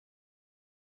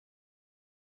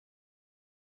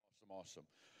Awesome.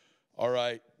 All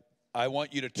right. I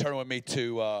want you to turn with me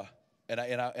to, and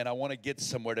I want to get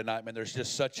somewhere tonight, man. There's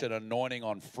just such an anointing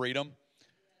on freedom.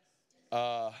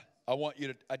 I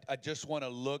just want to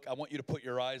look. I want you to put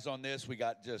your eyes on this. We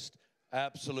got just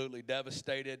absolutely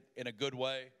devastated in a good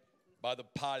way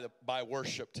by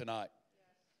worship tonight.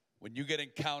 When you get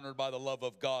encountered by the love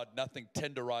of God, nothing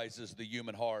tenderizes the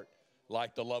human heart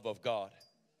like the love of God.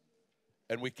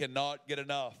 And we cannot get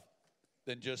enough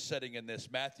than just sitting in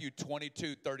this. Matthew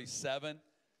 22:37.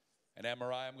 And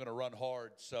Amarai, I'm going to run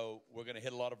hard, so we're going to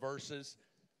hit a lot of verses.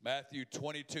 Matthew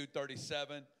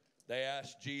 22:37. They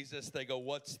asked Jesus, they go,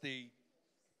 what's the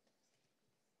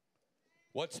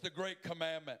great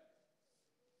commandment?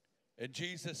 And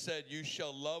Jesus said, you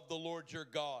shall love the Lord your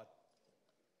God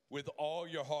with all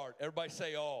your heart. Everybody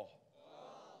say all.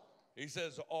 He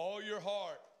says all your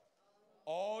heart,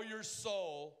 all your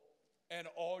soul, and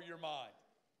all your mind.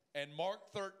 And Mark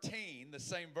 13, the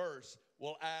same verse,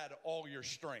 will add all your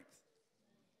strength.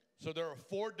 So there are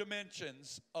 4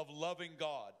 dimensions of loving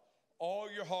God. All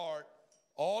your heart,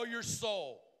 all your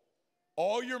soul,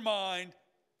 all your mind,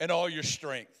 and all your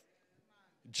strength.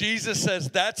 Jesus says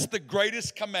that's the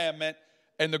greatest commandment,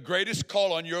 and the greatest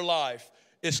call on your life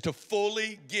is to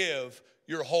fully give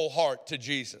your whole heart to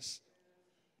Jesus.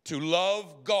 To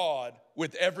love God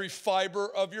with every fiber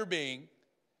of your being.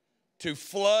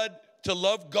 To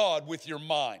love God with your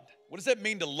mind. What does that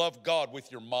mean to love God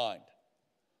with your mind?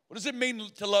 What does it mean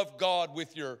to love God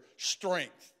with your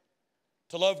strength?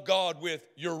 To love God with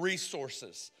your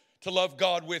resources? To love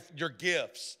God with your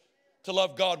gifts? To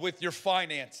love God with your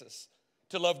finances?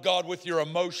 To love God with your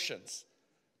emotions?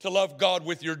 To love God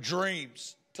with your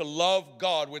dreams? To love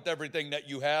God with everything that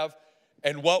you have.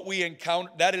 And what we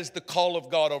encounter, that is the call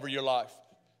of God over your life.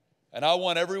 And I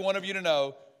want every one of you to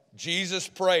know, Jesus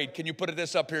prayed. Can you put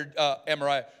this up here,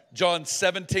 Amarai? John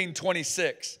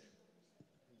 17:26.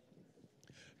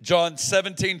 John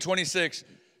 17:26.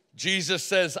 Jesus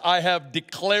says, I have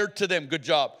declared to them, good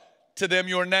job, to them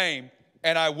your name,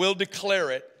 and I will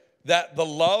declare it, that the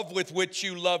love with which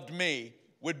you loved me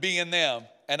would be in them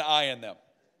and I in them.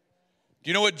 Do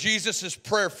you know what Jesus'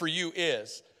 prayer for you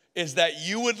is? Is that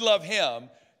you would love him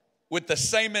with the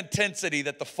same intensity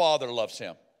that the Father loves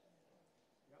him.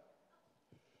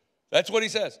 That's what he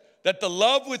says. That the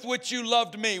love with which you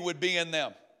loved me would be in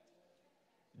them.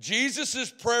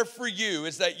 Jesus' prayer for you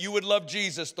is that you would love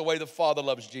Jesus the way the Father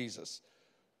loves Jesus.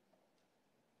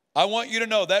 I want you to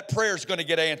know that prayer is going to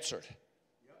get answered.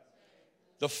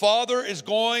 The Father is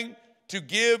going to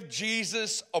give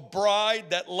Jesus a bride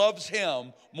that loves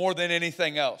him more than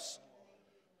anything else.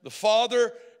 The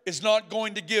Father is not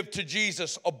going to give to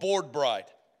Jesus a bored bride,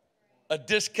 a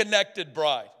disconnected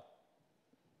bride.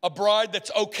 A bride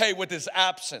that's okay with his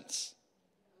absence.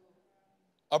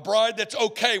 A bride that's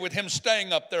okay with him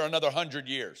staying up there another 100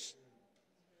 years.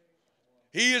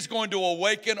 He is going to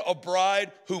awaken a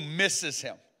bride who misses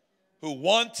him, who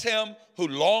wants him, who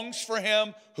longs for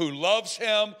him, who loves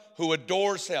him, who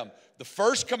adores him. The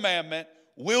first commandment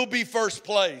will be first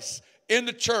place in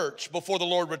the church before the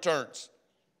Lord returns.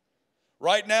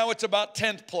 Right now it's about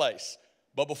 10th place,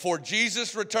 but before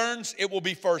Jesus returns, it will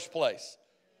be first place.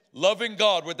 Loving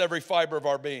God with every fiber of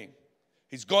our being.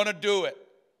 He's going to do it.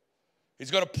 He's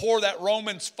going to pour that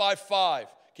Romans 5:5.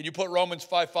 Can you put Romans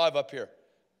 5:5 up here?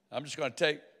 I'm just going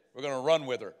to we're going to run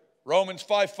with her. Romans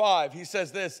 5:5, he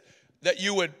says this, that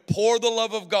you would pour the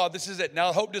love of God. This is it. Now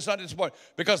I hope this is not disappointing.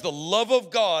 Because the love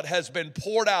of God has been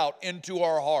poured out into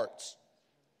our hearts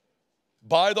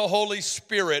by the Holy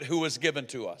Spirit who was given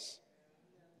to us.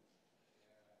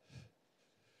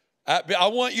 I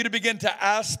want you to begin to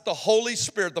ask the Holy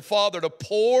Spirit, the Father, to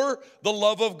pour the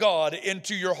love of God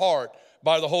into your heart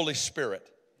by the Holy Spirit.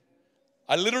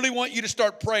 I literally want you to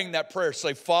start praying that prayer.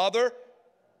 Say, Father,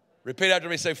 repeat after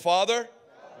me, say, Father,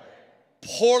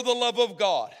 pour the love of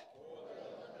God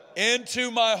into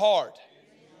my heart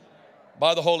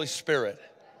by the Holy Spirit.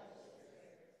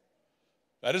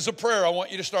 That is a prayer I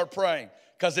want you to start praying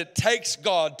because it takes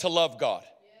God to love God.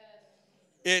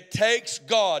 It takes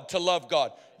God to love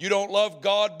God. You don't love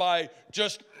God by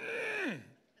just,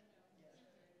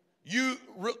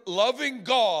 loving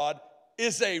God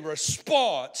is a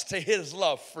response to his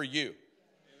love for you.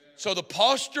 So the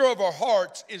posture of our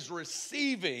hearts is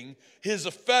receiving his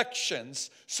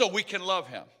affections so we can love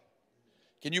him.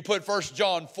 Can you put 1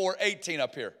 John 4:18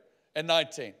 up here and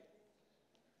 19?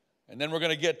 And then we're going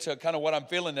to get to kind of what I'm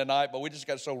feeling tonight, but we just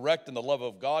got so wrecked in the love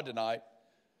of God tonight.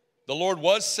 The Lord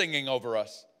was singing over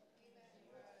us.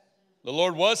 The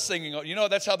Lord was singing. You know,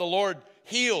 that's how the Lord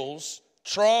heals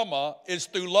trauma, is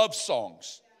through love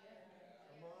songs.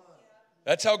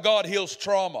 That's how God heals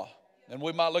trauma. And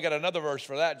we might look at another verse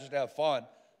for that just to have fun.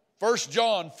 1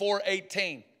 John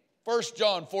 4:18. 1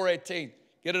 John 4:18.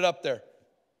 Get it up there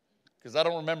because I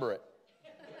don't remember it.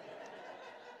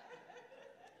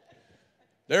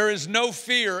 There is no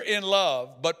fear in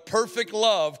love, but perfect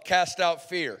love casts out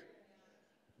fear.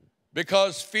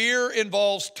 Because fear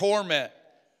involves torment,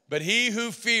 but he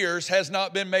who fears has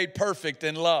not been made perfect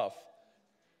in love.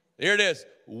 Here it is.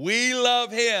 We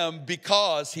love him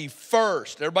because he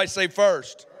first, everybody say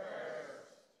first,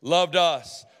 loved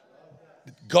us.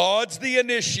 God's the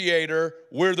initiator,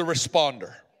 we're the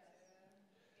responder.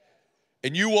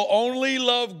 And you will only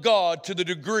love God to the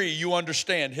degree you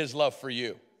understand his love for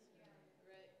you.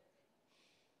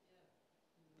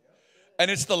 And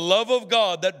it's the love of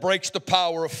God that breaks the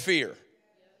power of fear.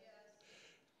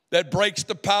 That breaks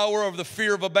the power of the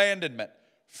fear of abandonment,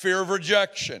 fear of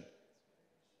rejection,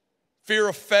 fear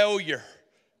of failure.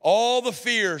 All the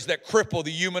fears that cripple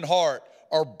the human heart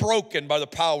are broken by the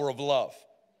power of love.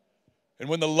 And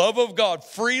when the love of God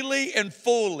freely and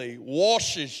fully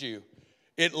washes you,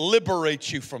 it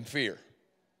liberates you from fear.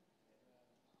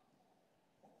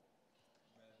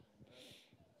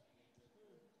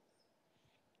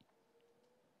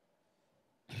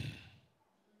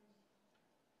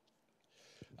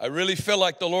 I really feel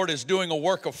like the Lord is doing a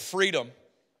work of freedom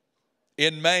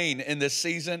in Maine in this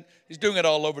season. He's doing it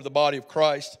all over the body of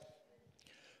Christ.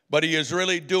 But he is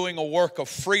really doing a work of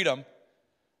freedom.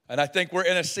 And I think we're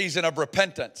in a season of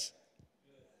repentance.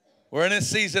 We're in a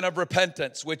season of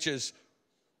repentance, which is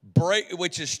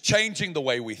changing the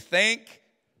way we think,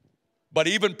 but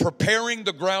even preparing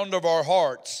the ground of our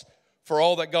hearts for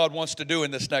all that God wants to do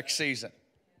in this next season.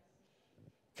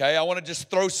 Okay, I want to just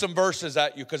throw some verses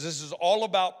at you because this is all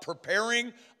about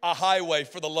preparing a highway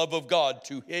for the love of God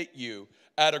to hit you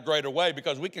at a greater way,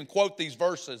 because we can quote these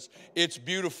verses. It's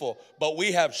beautiful, but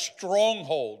we have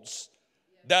strongholds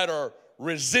that are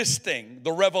resisting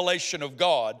the revelation of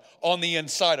God on the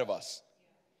inside of us.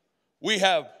 We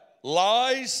have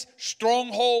lies,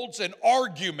 strongholds, and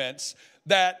arguments,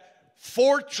 that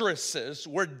fortresses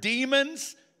where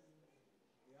demons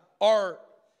are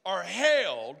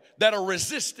held, that are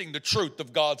resisting the truth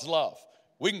of God's love.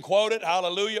 We can quote it,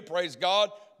 hallelujah, praise God,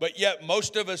 but yet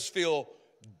most of us feel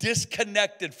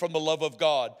disconnected from the love of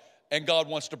God, and God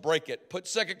wants to break it. Put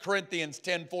 2 Corinthians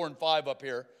 10, 4 and 5 up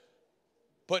here.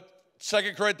 Put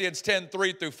 2 Corinthians 10,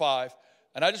 3 through 5.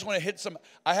 And I just want to hit some.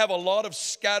 I have a lot of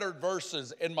scattered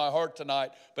verses in my heart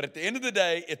tonight, but at the end of the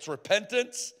day, it's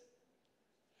repentance,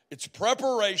 it's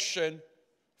preparation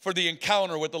for the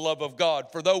encounter with the love of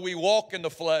God. For though we walk in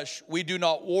the flesh, we do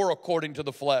not war according to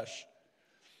the flesh.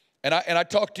 And I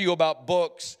talked to you about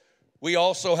books. We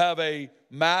also have a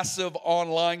massive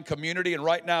online community, and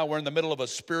right now we're in the middle of a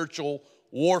spiritual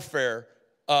warfare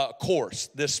course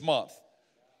this month.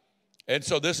 And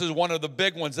so this is one of the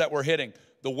big ones that we're hitting.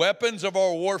 The weapons of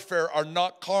our warfare are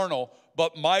not carnal,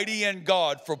 but mighty in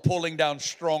God for pulling down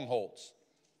strongholds.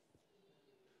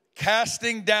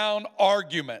 Casting down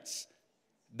arguments.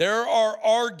 There are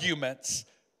arguments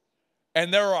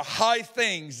and there are high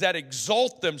things that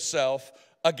exalt themselves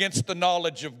against the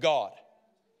knowledge of God.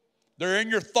 They're in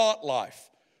your thought life.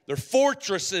 They're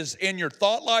fortresses in your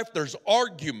thought life. There's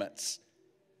arguments.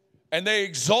 And they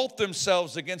exalt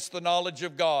themselves against the knowledge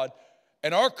of God.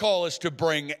 And our call is to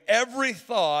bring every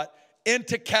thought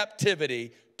into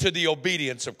captivity to the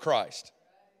obedience of Christ.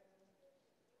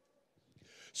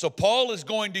 So Paul is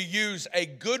going to use a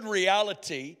good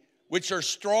reality, which are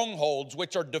strongholds,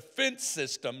 which are defense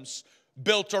systems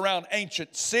built around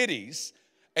ancient cities.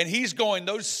 And he's going,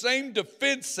 those same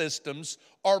defense systems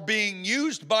are being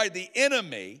used by the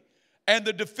enemy, and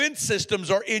the defense systems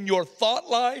are in your thought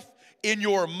life, in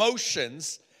your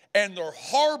emotions, and they're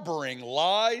harboring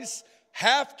lies,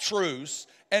 half-truths,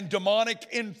 and demonic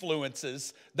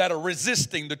influences that are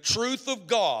resisting the truth of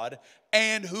God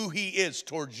and who he is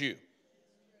towards you.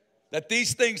 That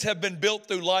these things have been built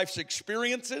through life's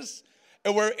experiences,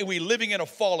 and we're living in a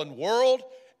fallen world,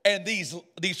 and these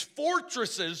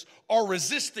fortresses are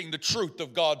resisting the truth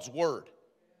of God's word,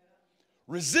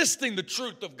 resisting the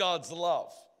truth of God's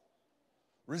love,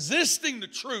 resisting the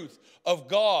truth of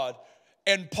God.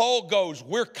 And Paul goes,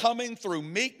 we're coming through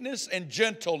meekness and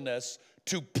gentleness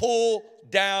to pull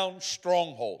down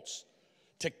strongholds,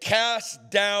 to cast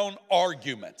down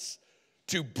arguments,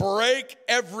 to break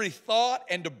every thought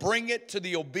and to bring it to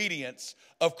the obedience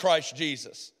of Christ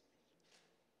Jesus.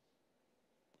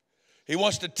 He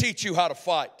wants to teach you how to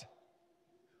fight.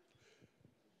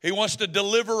 He wants to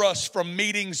deliver us from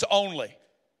meetings only.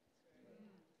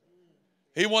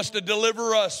 He wants to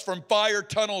deliver us from fire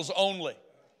tunnels only.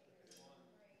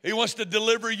 He wants to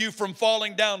deliver you from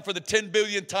falling down for the 10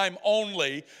 billionth time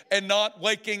only and not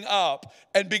waking up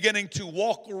and beginning to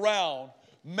walk around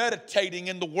meditating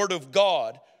in the Word of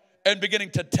God and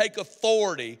beginning to take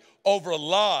authority over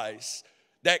lies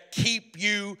that keep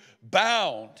you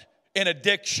bound in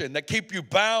addiction, that keep you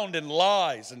bound in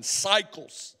lies and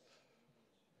cycles.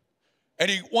 And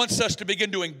He wants us to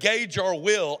begin to engage our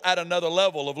will at another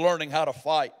level of learning how to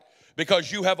fight,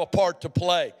 because you have a part to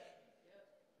play.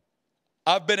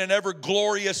 I've been in every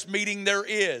glorious meeting there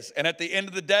is, and at the end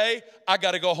of the day, I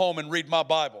got to go home and read my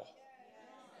Bible.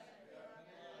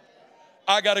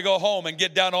 I got to go home and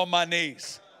get down on my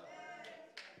knees.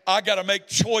 I got to make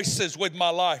choices with my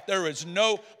life. There is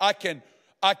no, I can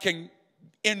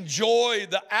enjoy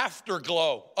the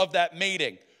afterglow of that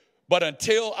meeting, but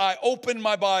until I open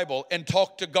my Bible and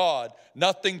talk to God,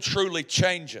 nothing truly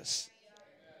changes.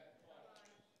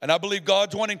 And I believe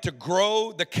God's wanting to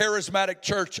grow the charismatic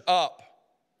church up.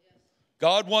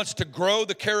 God wants to grow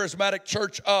the charismatic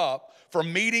church up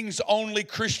from meetings-only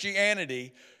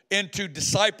Christianity into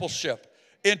discipleship,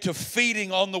 into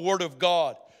feeding on the Word of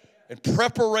God, and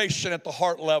preparation at the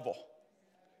heart level.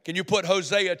 Can you put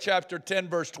Hosea chapter 10,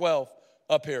 verse 12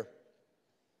 up here?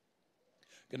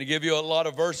 Going to give you a lot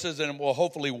of verses, and we'll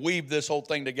hopefully weave this whole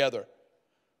thing together.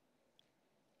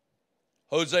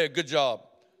 Hosea, good job.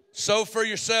 Sow for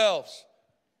yourselves.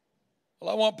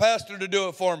 Well, I want pastor to do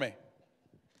it for me.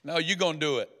 No, you're going to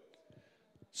do it.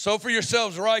 Sow for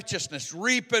yourselves righteousness,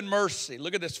 reap in mercy.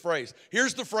 Look at this phrase.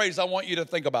 Here's the phrase I want you to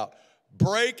think about.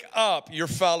 Break up your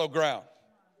fallow ground.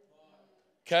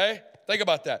 Okay? Think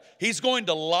about that. He's going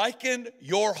to liken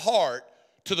your heart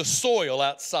to the soil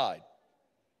outside.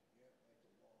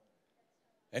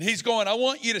 And He's going, I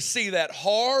want you to see that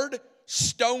hard,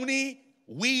 stony,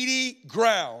 weedy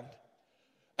ground.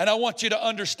 And I want you to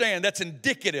understand that's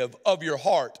indicative of your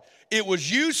heart. It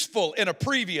was useful in a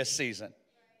previous season.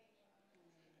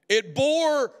 It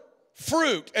bore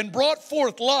fruit and brought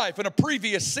forth life in a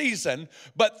previous season,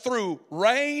 but through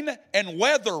rain and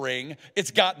weathering,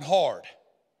 it's gotten hard.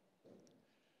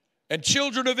 And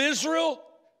children of Israel,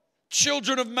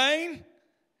 children of Maine,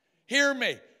 hear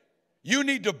me. You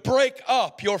need to break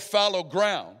up your fallow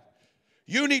ground.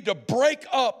 You need to break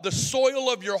up the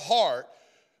soil of your heart,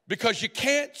 because you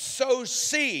can't sow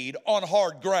seed on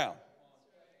hard ground.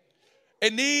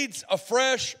 It needs a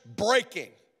fresh breaking.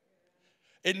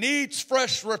 It needs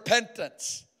fresh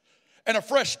repentance and a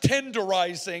fresh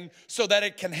tenderizing so that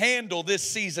it can handle this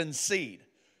season's seed.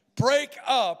 Break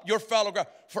up your fallow ground,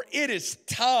 for it is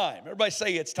time. Everybody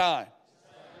say it's time.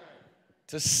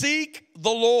 To seek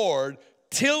the Lord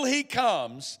till He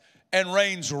comes and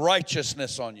rains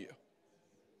righteousness on you.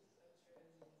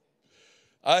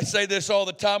 I say this all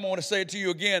the time. I want to say it to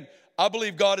you again. I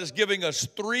believe God is giving us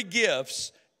 3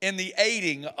 gifts in the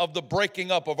aiding of the breaking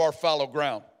up of our fallow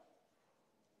ground.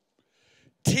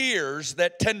 Tears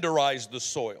that tenderize the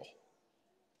soil.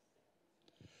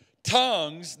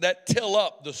 Tongues that till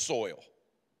up the soil.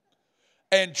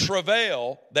 And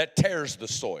travail that tears the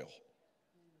soil.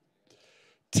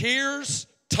 Tears,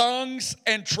 tongues,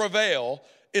 and travail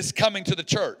is coming to the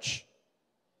church.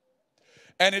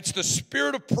 And it's the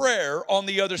spirit of prayer on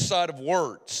the other side of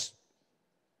words.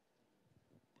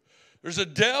 There's a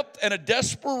depth and a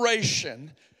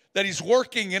desperation that He's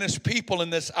working in His people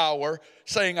in this hour,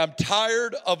 saying, I'm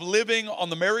tired of living on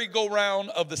the merry-go-round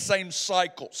of the same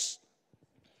cycles.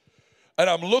 And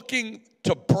I'm looking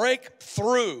to break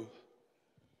through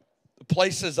the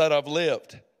places that I've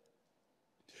lived.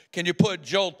 Can you put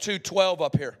Joel 2:12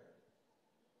 up here?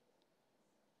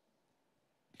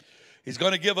 He's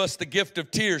going to give us the gift of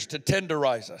tears to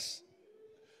tenderize us.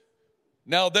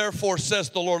 Now, therefore, says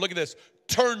the Lord, look at this.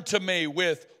 Turn to me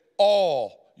with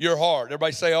all your heart.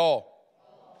 Everybody say all.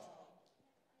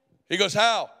 He goes,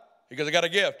 how? He goes, I got a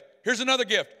gift. Here's another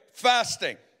gift.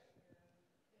 Fasting.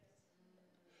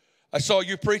 I saw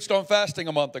you preached on fasting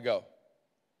a month ago.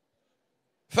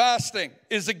 Fasting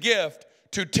is a gift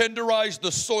to tenderize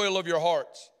the soil of your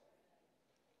hearts.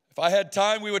 If I had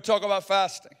time, we would talk about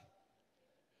fasting.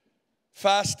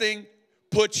 Fasting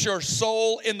puts your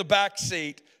soul in the back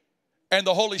seat, and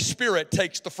the Holy Spirit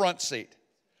takes the front seat.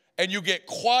 And you get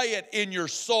quiet in your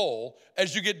soul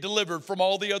as you get delivered from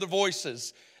all the other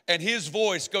voices. And His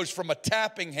voice goes from a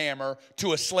tapping hammer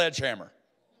to a sledgehammer.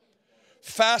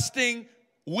 Fasting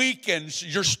weakens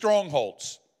your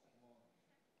strongholds.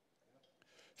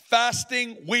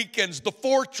 Fasting weakens the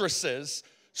fortresses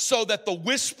so that the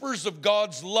whispers of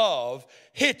God's love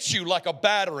hit you like a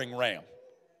battering ram.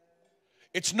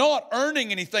 It's not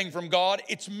earning anything from God.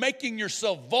 It's making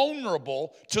yourself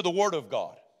vulnerable to the Word of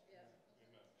God.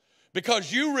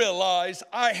 Because you realize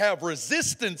I have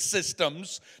resistance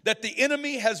systems that the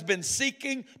enemy has been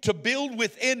seeking to build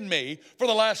within me for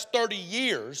the last 30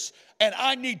 years. And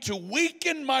I need to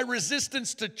weaken my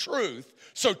resistance to truth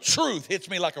so truth hits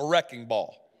me like a wrecking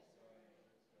ball.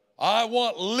 I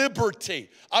want liberty.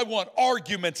 I want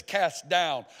arguments cast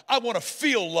down. I want to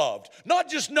feel loved. Not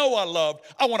just know I loved,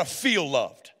 I want to feel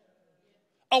loved.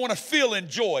 I want to feel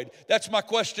enjoyed. That's my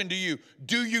question to you.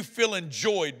 Do you feel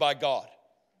enjoyed by God?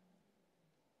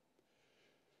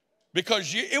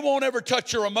 Because it won't ever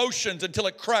touch your emotions until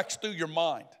it cracks through your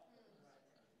mind.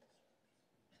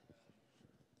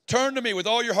 Turn to me with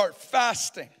all your heart,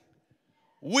 fasting,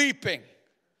 weeping,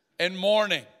 and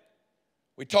mourning.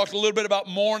 We talked a little bit about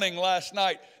mourning last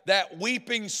night. That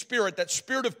weeping spirit, that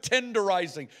spirit of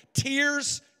tenderizing.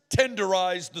 Tears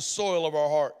tenderize the soil of our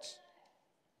hearts.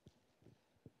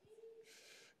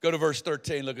 Go to verse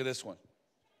 13, look at this one.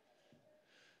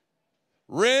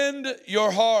 Rend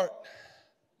your heart,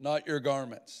 not your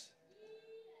garments.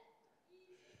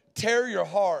 Tear your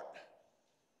heart.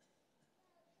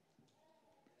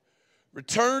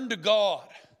 Return to God.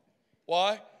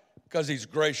 Why? Because He's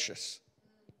gracious.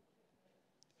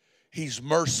 He's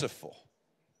merciful.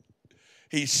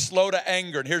 He's slow to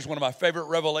anger. And here's one of my favorite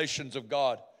revelations of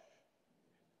God.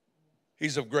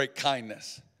 He's of great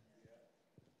kindness.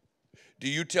 Do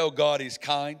you tell God He's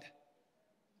kind?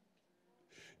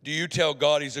 Do you tell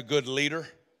God He's a good leader?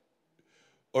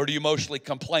 Or do you mostly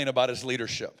complain about His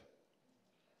leadership?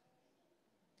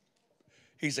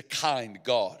 He's a kind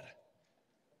God.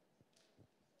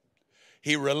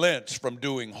 He relents from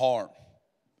doing harm.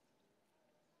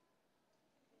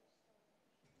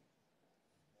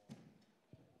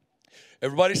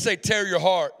 Everybody say, tear your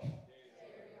heart.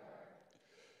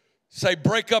 Say,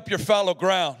 break up your fallow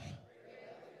ground.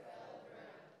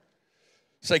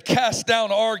 Say, cast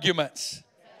down arguments.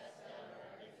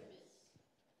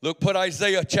 Look, put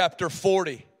Isaiah chapter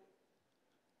 40,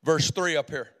 verse 3 up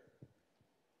here.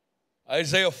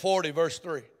 Isaiah 40, verse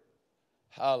 3.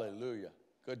 Hallelujah.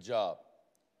 Good job.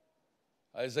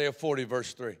 Isaiah 40,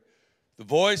 verse 3. The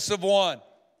voice of one,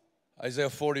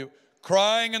 Isaiah 40,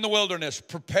 crying in the wilderness,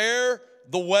 prepare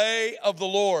the way of the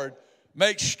Lord.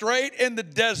 Make straight in the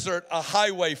desert a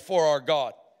highway for our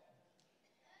God.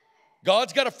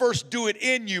 God's got to first do it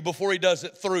in you before He does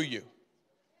it through you.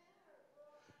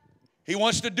 He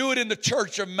wants to do it in the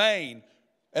church of Maine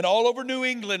and all over New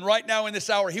England right now in this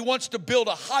hour. He wants to build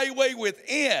a highway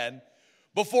within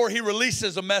before He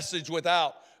releases a message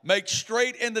without. Make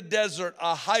straight in the desert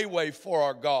a highway for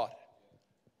our God.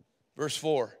 Verse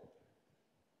 4.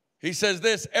 He says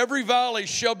this, every valley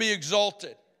shall be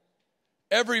exalted,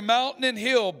 every mountain and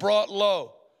hill brought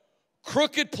low.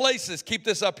 Crooked places, keep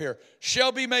this up here,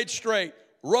 shall be made straight,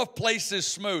 rough places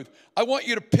smooth. I want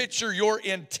you to picture your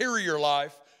interior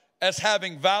life as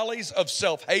having valleys of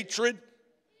self-hatred,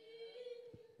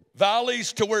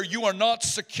 valleys to where you are not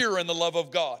secure in the love of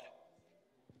God,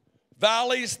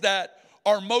 valleys that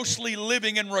are mostly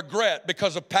living in regret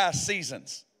because of past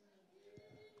seasons.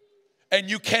 And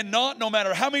you cannot, no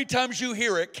matter how many times you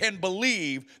hear it, can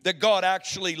believe that God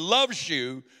actually loves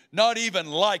you, not even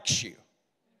likes you.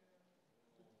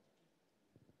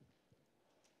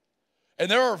 And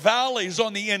there are valleys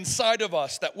on the inside of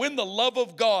us that when the love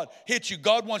of God hits you,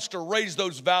 God wants to raise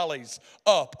those valleys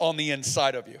up on the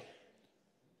inside of you.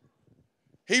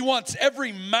 He wants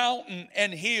every mountain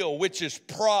and hill, which is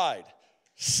pride,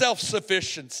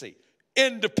 self-sufficiency,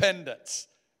 independence,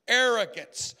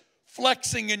 arrogance,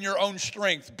 flexing in your own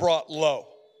strength, brought low.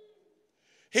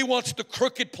 He wants the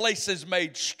crooked places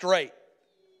made straight.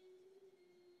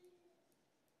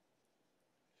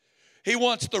 He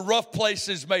wants the rough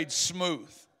places made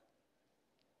smooth.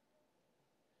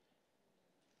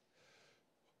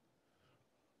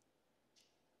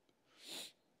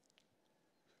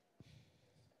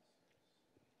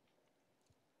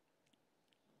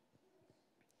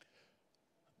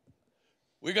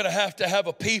 We're going to have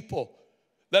a people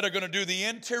that are going to do the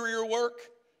interior work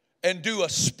and do a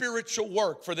spiritual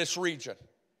work for this region.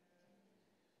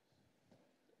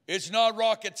 It's not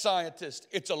rocket scientists.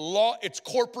 It's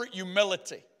corporate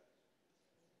humility.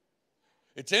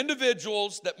 It's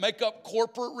individuals that make up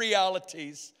corporate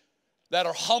realities that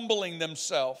are humbling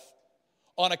themselves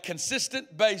on a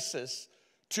consistent basis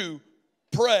to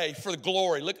pray for the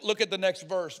glory. Look at the next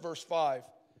verse, verse 5.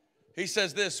 He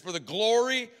says this, for the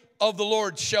glory of the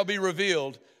Lord shall be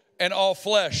revealed, and all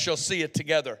flesh shall see it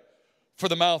together, for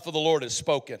the mouth of the Lord has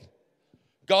spoken.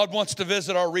 God wants to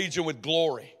visit our region with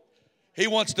glory. He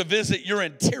wants to visit your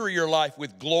interior life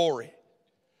with glory.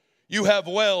 You have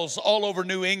wells all over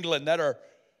New England that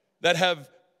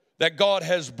God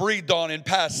has breathed on in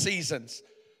past seasons.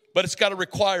 But it's got to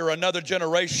require another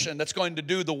generation that's going to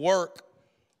do the work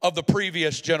of the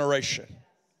previous generation.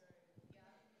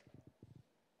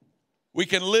 We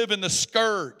can live in the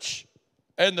scourge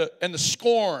and the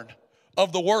scorn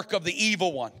of the work of the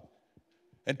evil one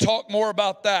and talk more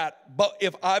about that. But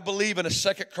if I believe in a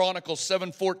 2 Chronicles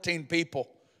 7:14 people,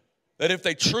 that if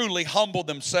they truly humble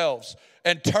themselves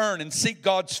and turn and seek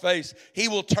God's face, He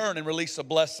will turn and release a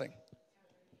blessing.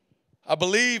 I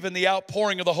believe in the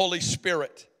outpouring of the Holy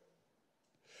Spirit.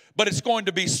 But it's going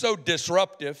to be so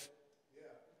disruptive.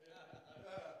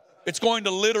 It's going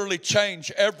to literally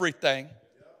change everything.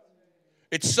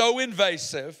 It's so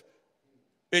invasive.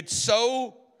 It's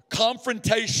so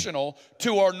confrontational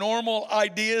to our normal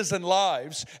ideas and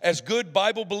lives as good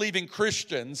Bible-believing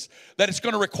Christians that it's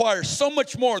going to require so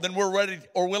much more than we're ready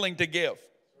or willing to give.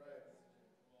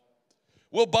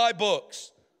 We'll buy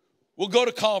books. We'll go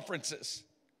to conferences.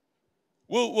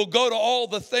 We'll go to all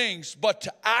the things, but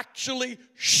to actually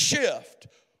shift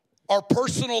our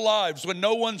personal lives when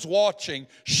no one's watching,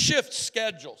 shift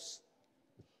schedules,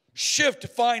 shift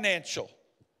financial,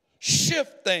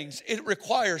 shift things, it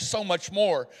requires so much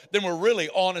more than we're really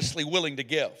honestly willing to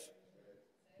give.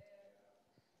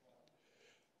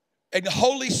 And the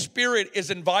Holy Spirit is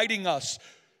inviting us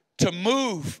to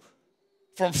move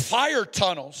from fire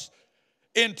tunnels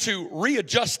into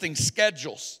readjusting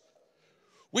schedules.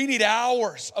 We need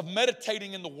hours of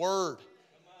meditating in the Word.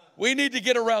 We need to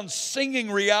get around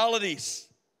singing realities.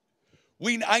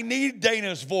 I need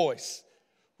Dana's voice.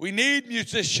 We need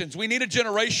musicians. We need a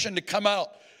generation to come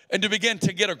out and to begin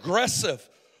to get aggressive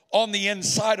on the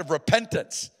inside of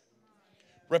repentance.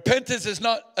 Repentance is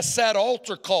not a sad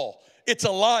altar call. It's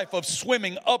a life of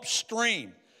swimming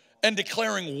upstream and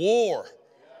declaring war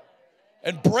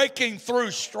and breaking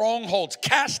through strongholds,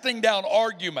 casting down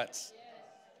arguments.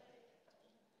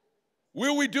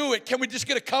 Will we do it? Can we just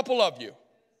get a couple of you?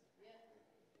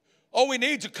 All we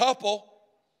need is a couple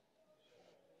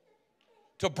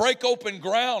to break open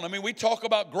ground. I mean, we talk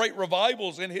about great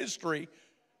revivals in history.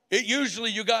 It usually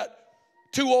you got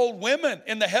two old women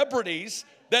in the Hebrides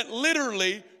that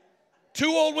literally,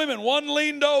 two old women, one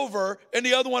leaned over and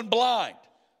the other one blind.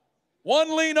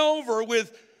 One leaned over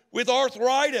with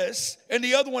arthritis and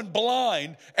the other one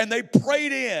blind, and they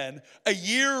prayed in a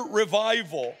year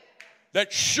revival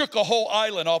that shook a whole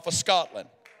island off of Scotland.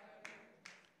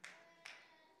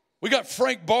 We got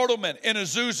Frank Bartleman in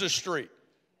Azusa Street.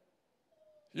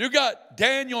 You got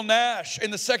Daniel Nash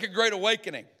in the Second Great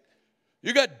Awakening.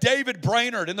 You got David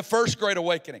Brainerd in the First Great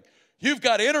Awakening. You've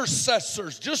got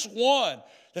intercessors, just one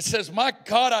that says, my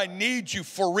God, I need you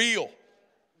for real.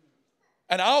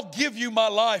 And I'll give you my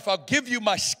life. I'll give you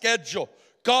my schedule.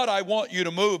 God, I want you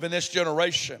to move in this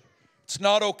generation. It's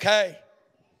not okay.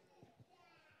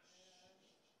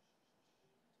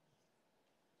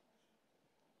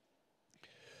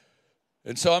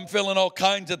 And so I'm feeling all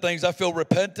kinds of things. I feel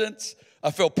repentance.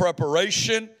 I feel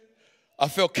preparation. I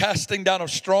feel casting down of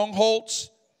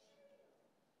strongholds.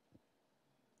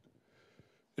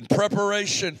 In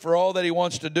preparation for all that He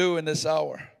wants to do in this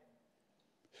hour.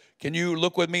 Can you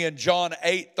look with me in John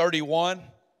 8:31?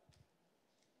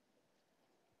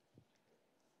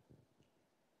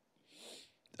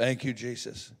 Thank you,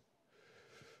 Jesus.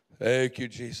 Thank you,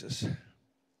 Jesus.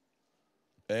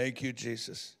 Thank you,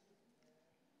 Jesus.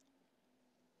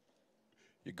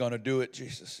 You're going to do it,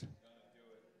 Jesus.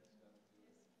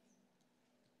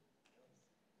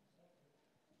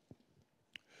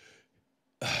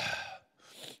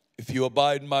 If you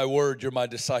abide in my word, you're my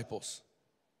disciples.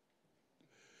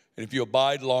 And if you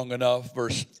abide long enough,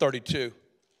 verse 32,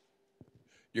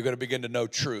 you're going to begin to know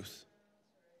truth.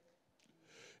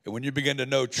 And when you begin to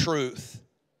know truth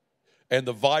and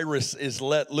the virus is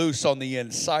let loose on the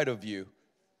inside of you,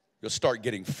 you'll start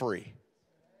getting free.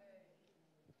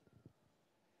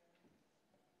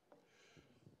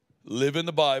 Live in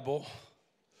the Bible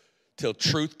till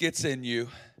truth gets in you,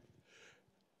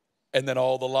 and then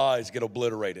all the lies get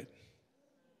obliterated.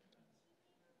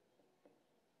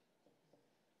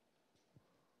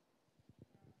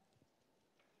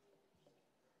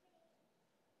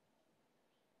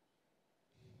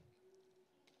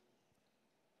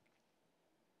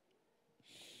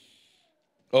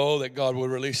 Oh, that God will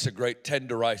release a great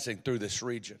tenderizing through this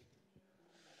region.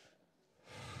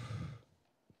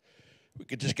 We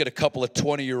could just get a couple of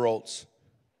 20-year-olds.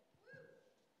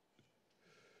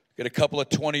 Get a couple of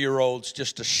 20-year-olds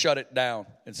just to shut it down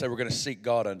and say we're going to seek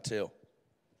God until.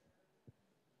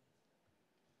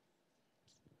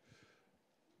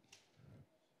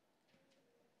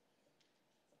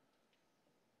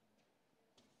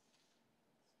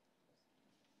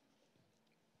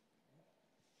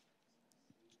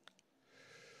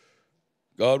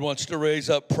 God wants to raise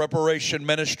up preparation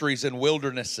ministries in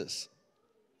wildernesses.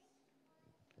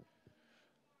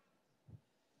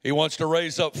 He wants to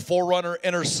raise up forerunner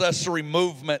intercessory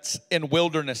movements in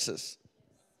wildernesses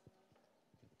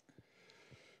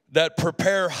that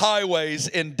prepare highways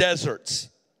in deserts.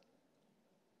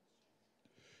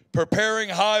 Preparing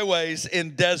highways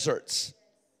in deserts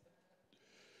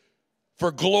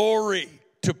for glory,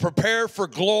 to prepare for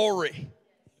glory.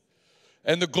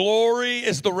 And the glory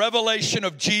is the revelation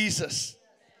of Jesus.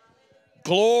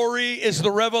 Glory is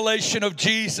the revelation of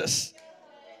Jesus.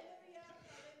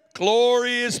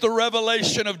 Glory is the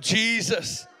revelation of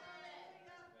Jesus.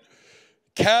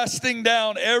 Casting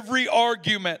down every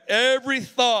argument, every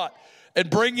thought, and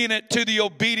bringing it to the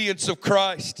obedience of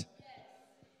Christ.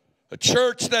 A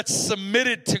church that's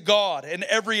submitted to God in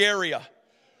every area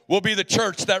will be the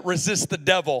church that resists the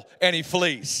devil and he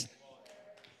flees.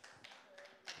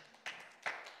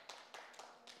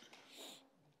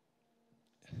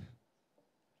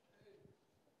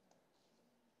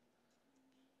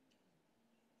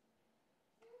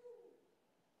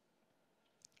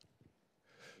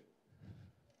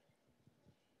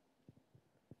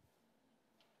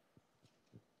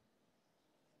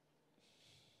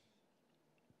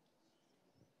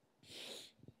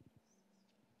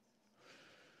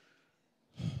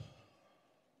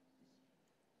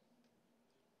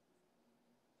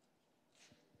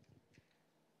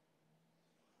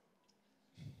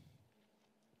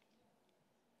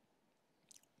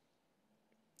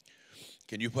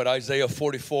 Can you put Isaiah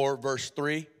 44 verse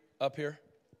 3 up here?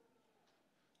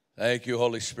 Thank you,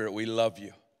 Holy Spirit. We love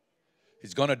you.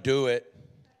 He's going to do it,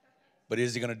 but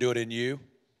is he going to do it in you?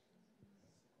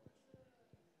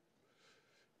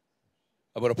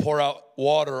 I'm going to pour out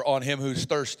water on him who's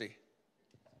thirsty.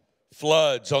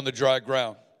 Floods on the dry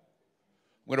ground.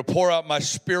 I'm going to pour out my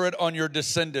spirit on your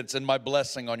descendants and my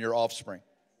blessing on your offspring.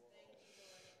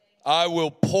 I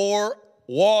will pour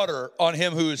water on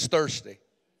him who is thirsty.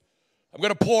 I'm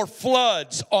going to pour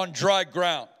floods on dry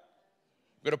ground.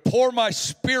 I'm going to pour my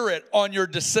spirit on your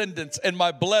descendants and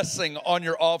my blessing on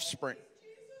your offspring.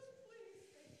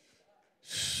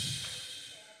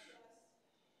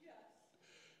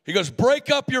 He goes, break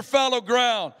up your fallow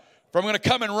ground, for I'm going to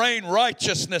come and rain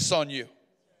righteousness on you.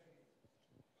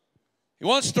 He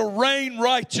wants to rain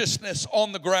righteousness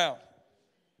on the ground.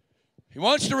 He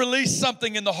wants to release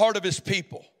something in the heart of his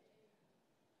people.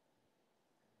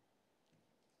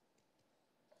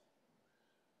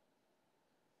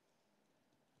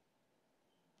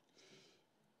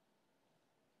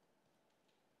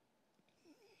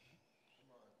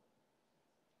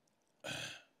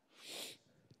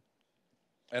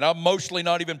 And I'm mostly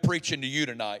not even preaching to you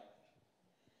tonight.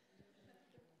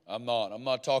 I'm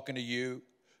not talking to you.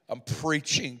 I'm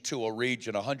preaching to a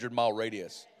region, a 100-mile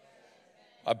radius.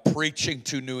 I'm preaching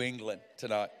to New England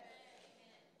tonight.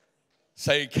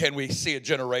 Saying, can we see a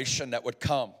generation that would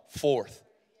come forth?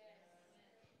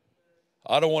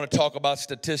 I don't want to talk about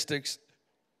statistics.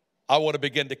 I want to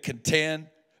begin to contend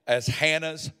as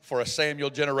Hannah's for a Samuel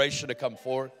generation to come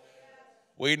forth.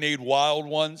 We need wild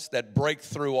ones that break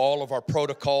through all of our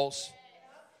protocols.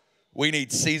 We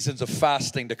need seasons of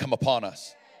fasting to come upon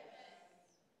us.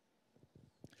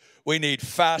 We need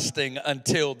fasting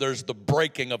until there's the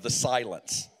breaking of the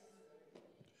silence.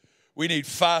 We need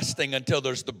fasting until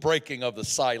there's the breaking of the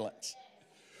silence.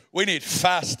 We need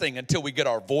fasting until we get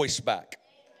our voice back.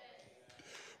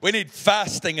 We need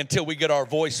fasting until we get our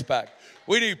voice back.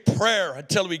 We need prayer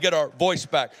until we get our voice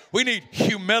back. We need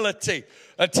humility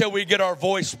until we get our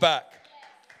voice back.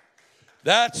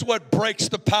 That's what breaks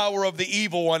the power of the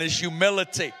evil one, is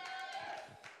humility.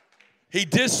 He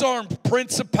disarmed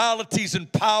principalities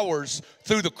and powers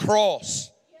through the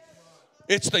cross.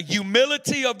 It's the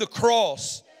humility of the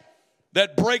cross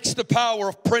that breaks the power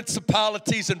of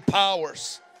principalities and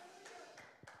powers.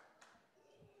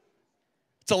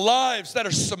 It's the lives that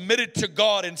are submitted to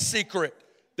God in secret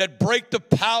that break the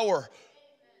power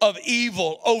of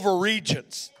evil over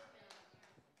regions.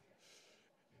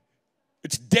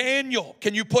 It's Daniel.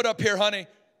 Can you put up here, honey?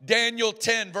 Daniel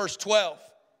 10, verse 12.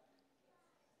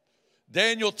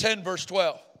 Daniel 10, verse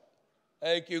 12.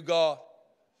 Thank you, God.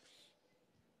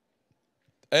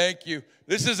 Thank you.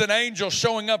 This is an angel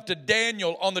showing up to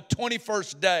Daniel on the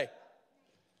 21st day.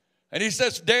 And he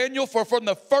says, Daniel, for from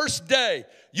the first day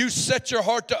you set your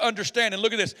heart to understand, and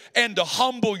look at this, and to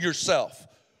humble yourself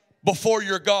before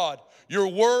your God. Your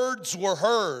words were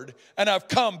heard, and I've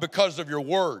come because of your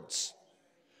words.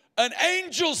 An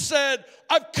angel said,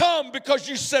 I've come because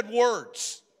you said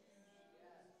words.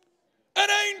 An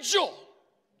angel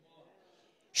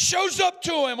shows up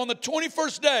to him on the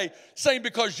 21st day saying,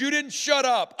 because you didn't shut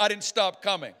up, I didn't stop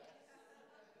coming.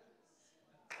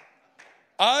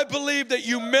 I believe that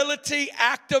humility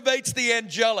activates the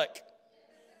angelic.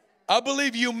 I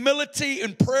believe humility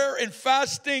in prayer and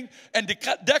fasting and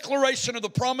declaration of the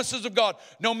promises of God,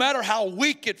 no matter how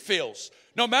weak it feels,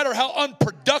 no matter how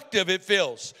unproductive it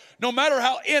feels, no matter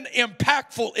how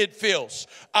impactful it feels,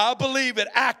 I believe it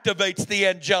activates the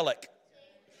angelic.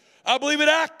 I believe it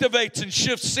activates and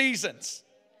shifts seasons.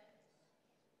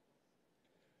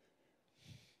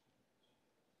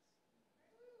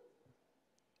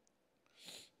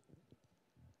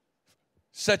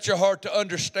 Set your heart to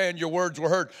understand your words were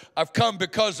heard. I've come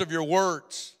because of your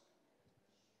words.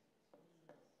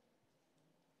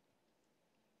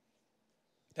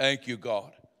 Thank you,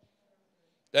 God.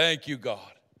 Thank you,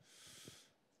 God.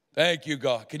 Thank you,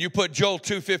 God. Can you put Joel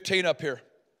 2:15 up here?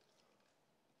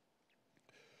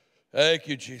 Thank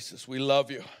you, Jesus. We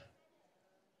love you.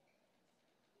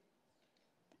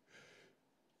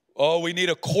 Oh, we need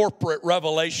a corporate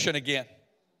revelation again.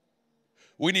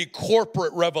 We need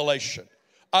corporate revelation.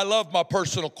 I love my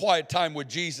personal quiet time with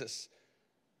Jesus.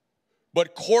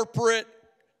 But corporate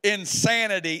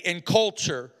insanity in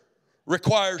culture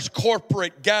requires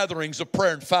corporate gatherings of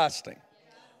prayer and fasting.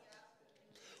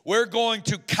 We're going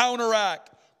to counteract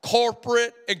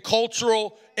corporate and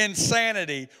cultural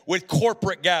insanity with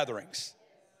corporate gatherings,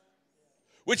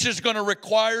 which is going to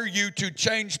require you to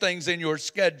change things in your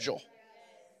schedule,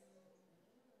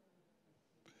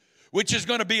 which is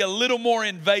going to be a little more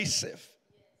invasive,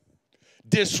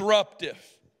 disruptive.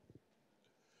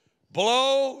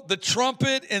 Blow the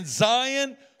trumpet in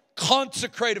Zion,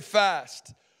 consecrate a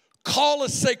fast, call a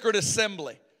sacred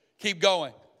assembly. Keep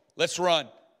going. Let's run.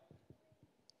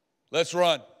 Let's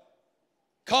run.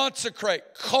 Consecrate,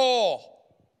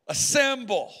 call,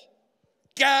 assemble,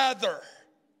 gather.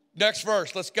 Next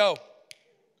verse, let's go.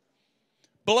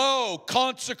 Blow,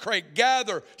 consecrate,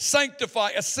 gather, sanctify,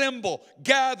 assemble,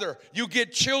 gather. You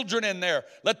get children in there.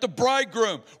 Let the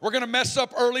bridegroom. We're going to mess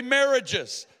up early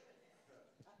marriages.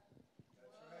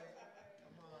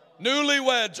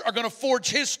 Newlyweds are going to forge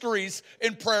histories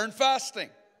in prayer and fasting.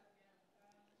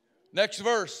 Next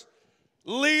verse.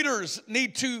 Leaders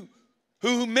need to,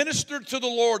 who minister to the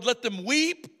Lord, let them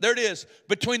weep, there it is,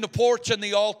 between the porch and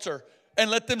the altar,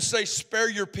 and let them say, spare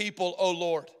your people, O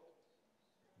Lord.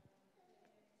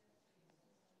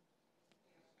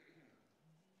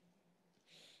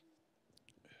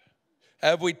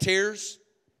 Have we tears?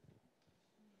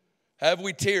 Have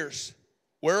we tears?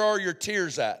 Where are your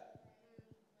tears at?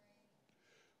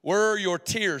 Where are your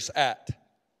tears at?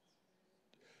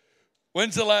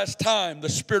 When's the last time the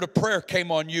spirit of prayer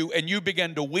came on you and you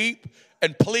began to weep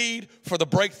and plead for the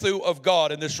breakthrough of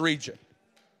God in this region?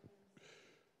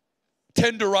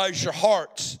 Tenderize your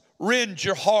hearts, rend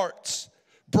your hearts,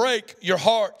 break your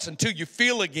hearts until you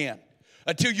feel again,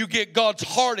 until you get God's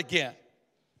heart again.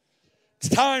 It's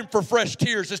time for fresh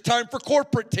tears. It's time for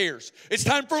corporate tears. It's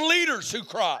time for leaders who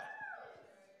cry.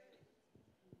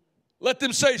 Let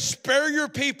them say, spare your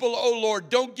people, O Lord.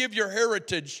 Don't give your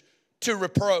heritage to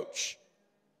reproach.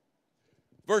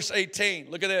 Verse 18,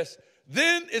 look at this.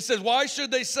 Then it says, why should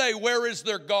they say, where is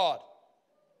their God?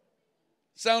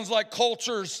 Sounds like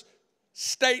culture's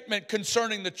statement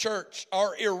concerning the church,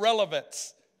 our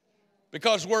irrelevance,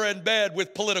 because we're in bed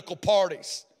with political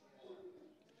parties.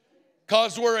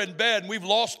 Because we're in bed and we've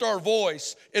lost our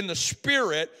voice in the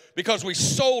spirit because we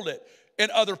sold it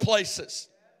in other places.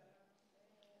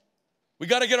 We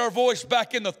got to get our voice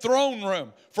back in the throne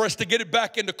room for us to get it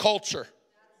back into culture.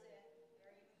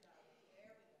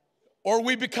 Or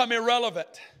we become irrelevant.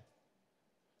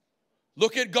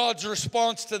 Look at God's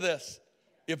response to this.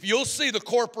 If you'll see the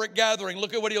corporate gathering,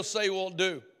 look at what he'll say we'll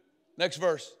do. Next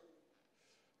verse.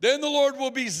 Then the Lord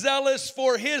will be zealous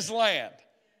for his land,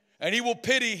 and he will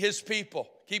pity his people.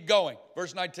 Keep going.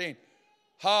 Verse 19.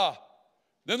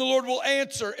 Then the Lord will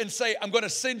answer and say, I'm going to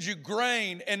send you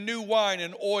grain and new wine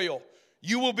and oil.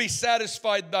 You will be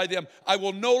satisfied by them. I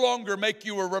will no longer make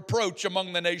you a reproach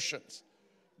among the nations.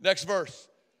 Next verse.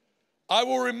 I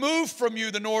will remove from you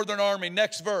the northern army.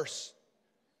 Next verse.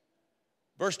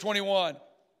 Verse 21.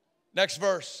 Next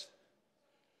verse.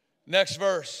 Next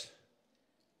verse.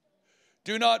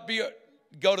 Do not be,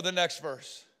 go to the next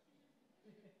verse.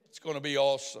 It's going to be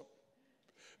awesome.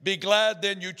 Be glad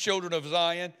then, you children of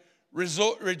Zion.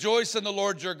 Rejoice in the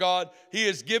Lord your God. He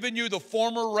has given you the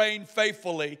former rain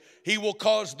faithfully. He will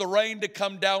cause the rain to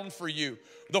come down for you.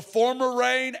 The former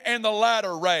rain and the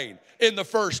latter rain in the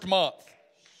first month.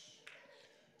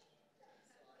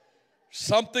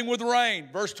 Something with rain.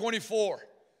 Verse 24.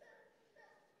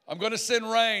 I'm going to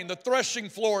send rain. The threshing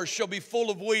floors shall be full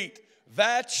of wheat.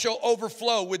 Vats shall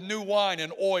overflow with new wine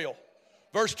and oil.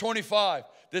 Verse 25.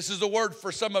 This is a word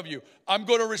for some of you. I'm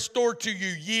going to restore to you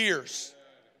years.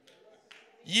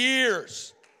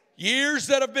 Years. Years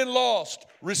that have been lost,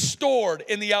 restored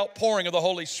in the outpouring of the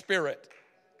Holy Spirit.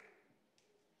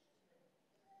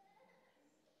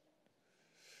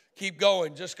 Keep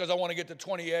going just because I want to get to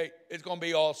 28. It's going to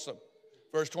be awesome.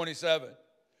 Verse 27.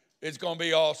 It's going to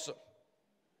be awesome.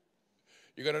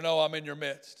 You're going to know I'm in your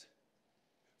midst.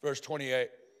 Verse 28.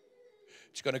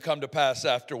 It's going to come to pass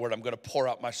afterward. I'm going to pour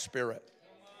out my Spirit.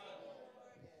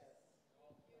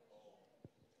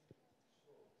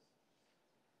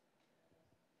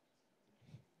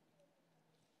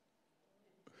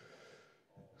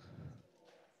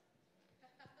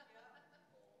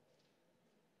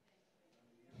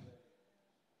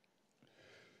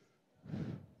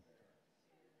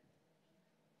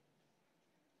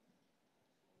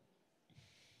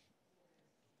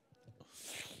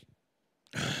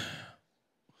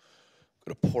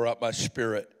 I'm going to pour out my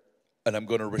Spirit, and I'm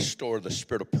going to restore the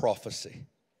spirit of prophecy,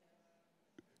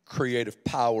 creative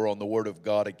power on the Word of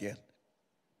God again.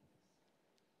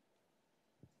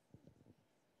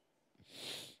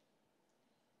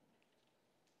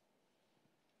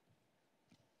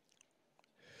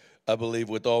 I believe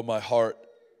with all my heart,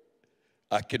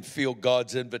 I can feel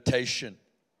God's invitation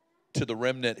to the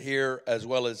remnant here as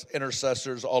well as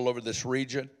intercessors all over this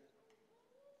region.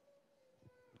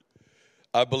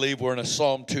 I believe we're in a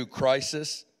Psalm 2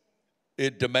 crisis.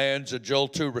 It demands a Joel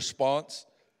 2 response,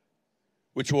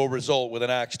 which will result with an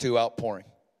Acts 2 outpouring.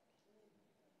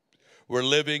 We're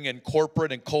living in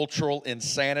corporate and cultural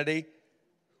insanity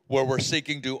where we're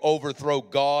seeking to overthrow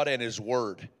God and His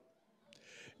Word.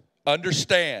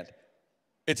 Understand,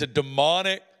 it's a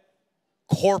demonic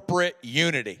corporate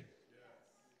unity.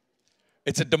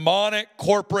 It's a demonic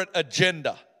corporate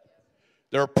agenda.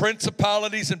 There are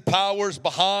principalities and powers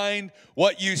behind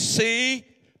what you see.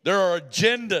 There are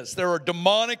agendas. There are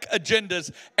demonic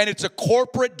agendas, and it's a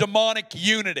corporate demonic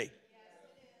unity.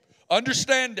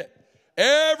 Understand it.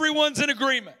 Everyone's in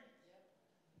agreement.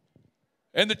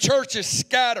 And the church is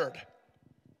scattered.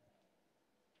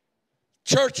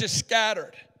 Church is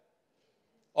scattered.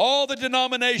 All the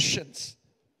denominations,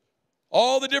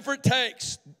 all the different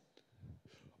takes.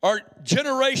 Our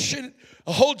generation,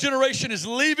 a whole generation is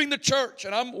leaving the church.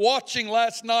 And I'm watching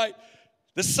last night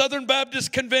the Southern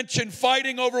Baptist Convention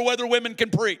fighting over whether women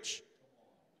can preach.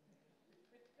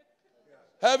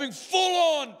 Having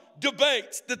full-on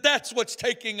debates that's what's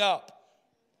taking up.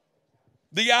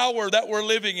 The hour that we're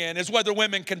living in is whether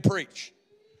women can preach.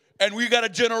 And we've got a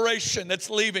generation that's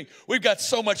leaving. We've got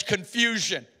so much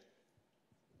confusion.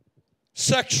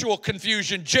 Sexual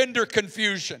confusion, gender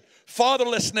confusion,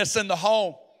 fatherlessness in the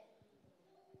home.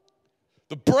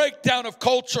 The breakdown of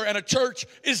culture, and a church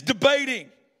is debating.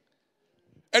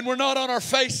 And we're not on our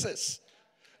faces.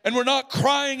 And we're not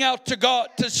crying out to God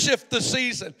to shift the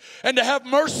season and to have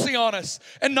mercy on us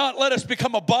and not let us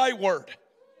become a byword.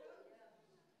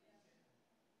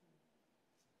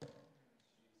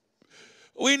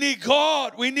 We need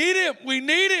God. We need Him. We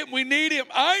need Him. We need Him.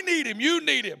 I need Him. You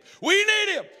need Him. We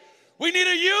need Him. We need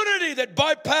a unity that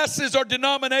bypasses our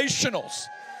denominationals.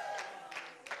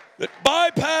 That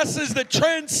bypasses, that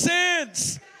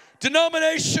transcends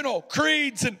denominational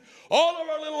creeds and all of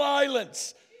our little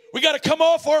islands. We got to come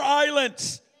off our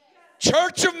islands.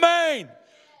 Church of Maine,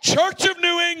 Church of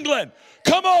New England,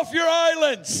 come off your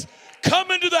islands. Come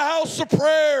into the house of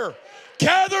prayer.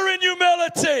 Gather in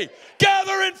humility.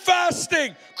 Gather in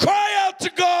fasting. Cry out to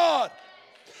God.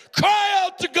 Cry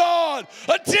out to God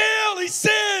until He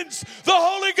sends the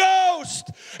Holy Ghost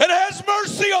and has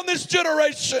mercy on this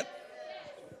generation.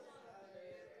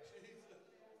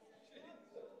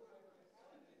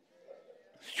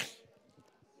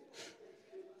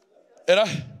 And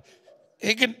I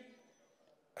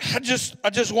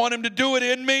just want Him to do it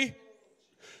in me.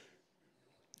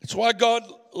 It's why God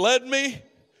led me.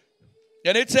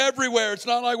 And it's everywhere. It's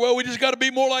not like, well, we just got to be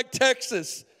more like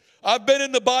Texas. I've been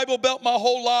in the Bible Belt my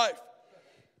whole life.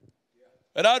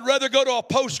 And I'd rather go to a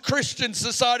post-Christian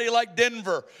society like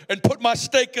Denver and put my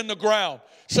stake in the ground,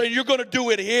 saying you're going to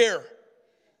do it here.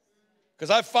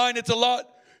 Because I find it's a lot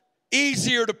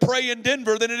easier to pray in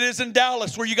Denver than it is in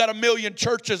Dallas, where you got 1 million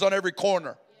churches on every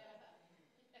corner.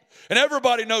 And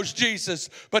everybody knows Jesus,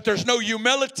 but there's no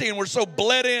humility, and we're so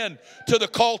bled in to the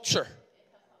culture.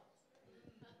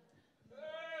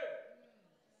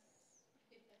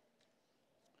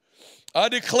 I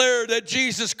declare that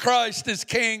Jesus Christ is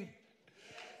King.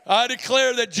 I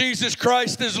declare that Jesus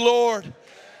Christ is Lord.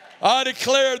 I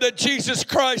declare that Jesus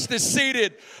Christ is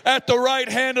seated at the right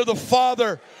hand of the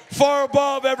Father, far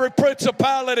above every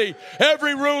principality,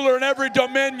 every ruler, and every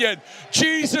dominion.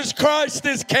 Jesus Christ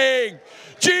is King.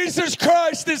 Jesus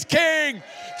Christ is King.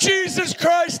 Jesus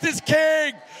Christ is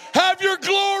King. Have your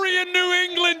glory in New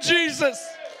England, Jesus.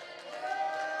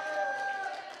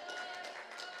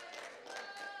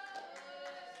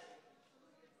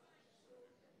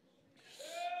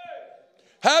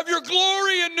 Have your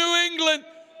glory in New England.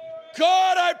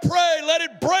 God, I pray, let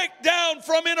it break down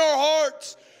from in our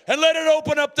hearts and let it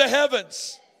open up the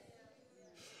heavens.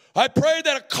 I pray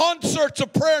that a concert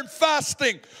of prayer and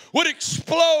fasting would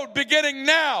explode beginning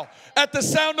now at the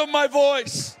sound of my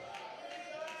voice.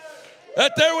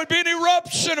 That there would be an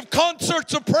eruption of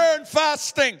concerts of prayer and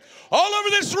fasting all over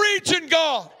this region,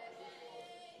 God.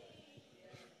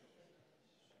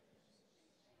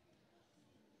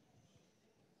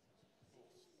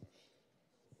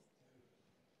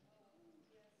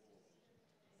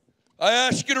 I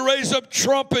ask you to raise up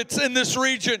trumpets in this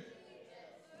region.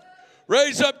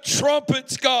 Raise up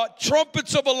trumpets, God,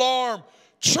 trumpets of alarm,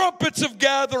 trumpets of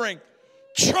gathering,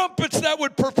 trumpets that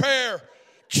would prepare,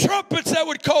 trumpets that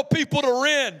would call people to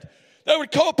rend, that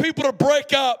would call people to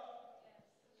break up.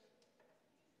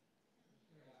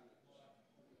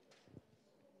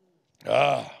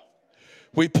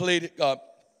 We plead it, God.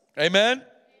 Amen?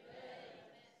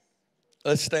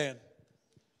 Let's stand.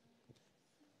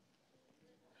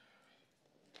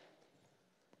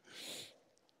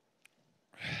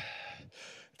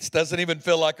 This doesn't even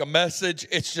feel like a message.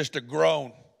 It's just a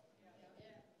groan.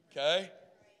 Okay?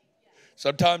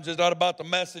 Sometimes it's not about the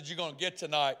message you're going to get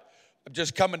tonight. I'm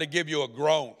just coming to give you a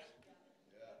groan.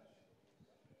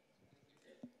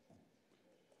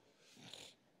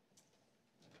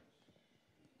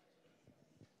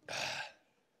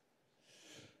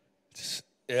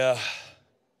 Yeah.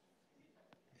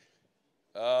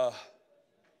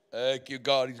 Thank you,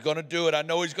 God. He's going to do it. I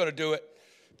know He's going to do it.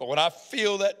 But when I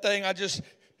feel that thing,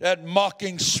 that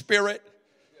mocking spirit,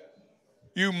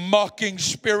 you mocking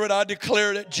spirit, I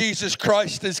declare that Jesus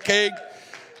Christ is King,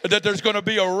 and that there's going to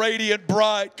be a radiant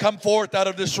bride come forth out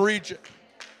of this region.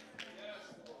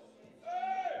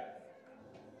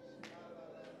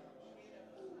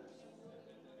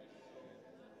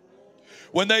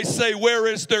 When they say, where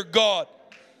is their God?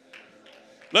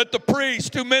 Let the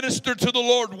priest who minister to the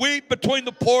Lord weep between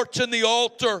the porch and the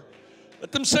altar.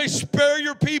 Let them say, spare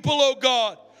your people, O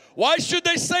God. Why should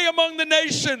they say among the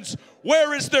nations,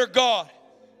 where is their God?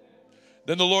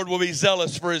 Then the Lord will be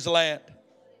zealous for His land.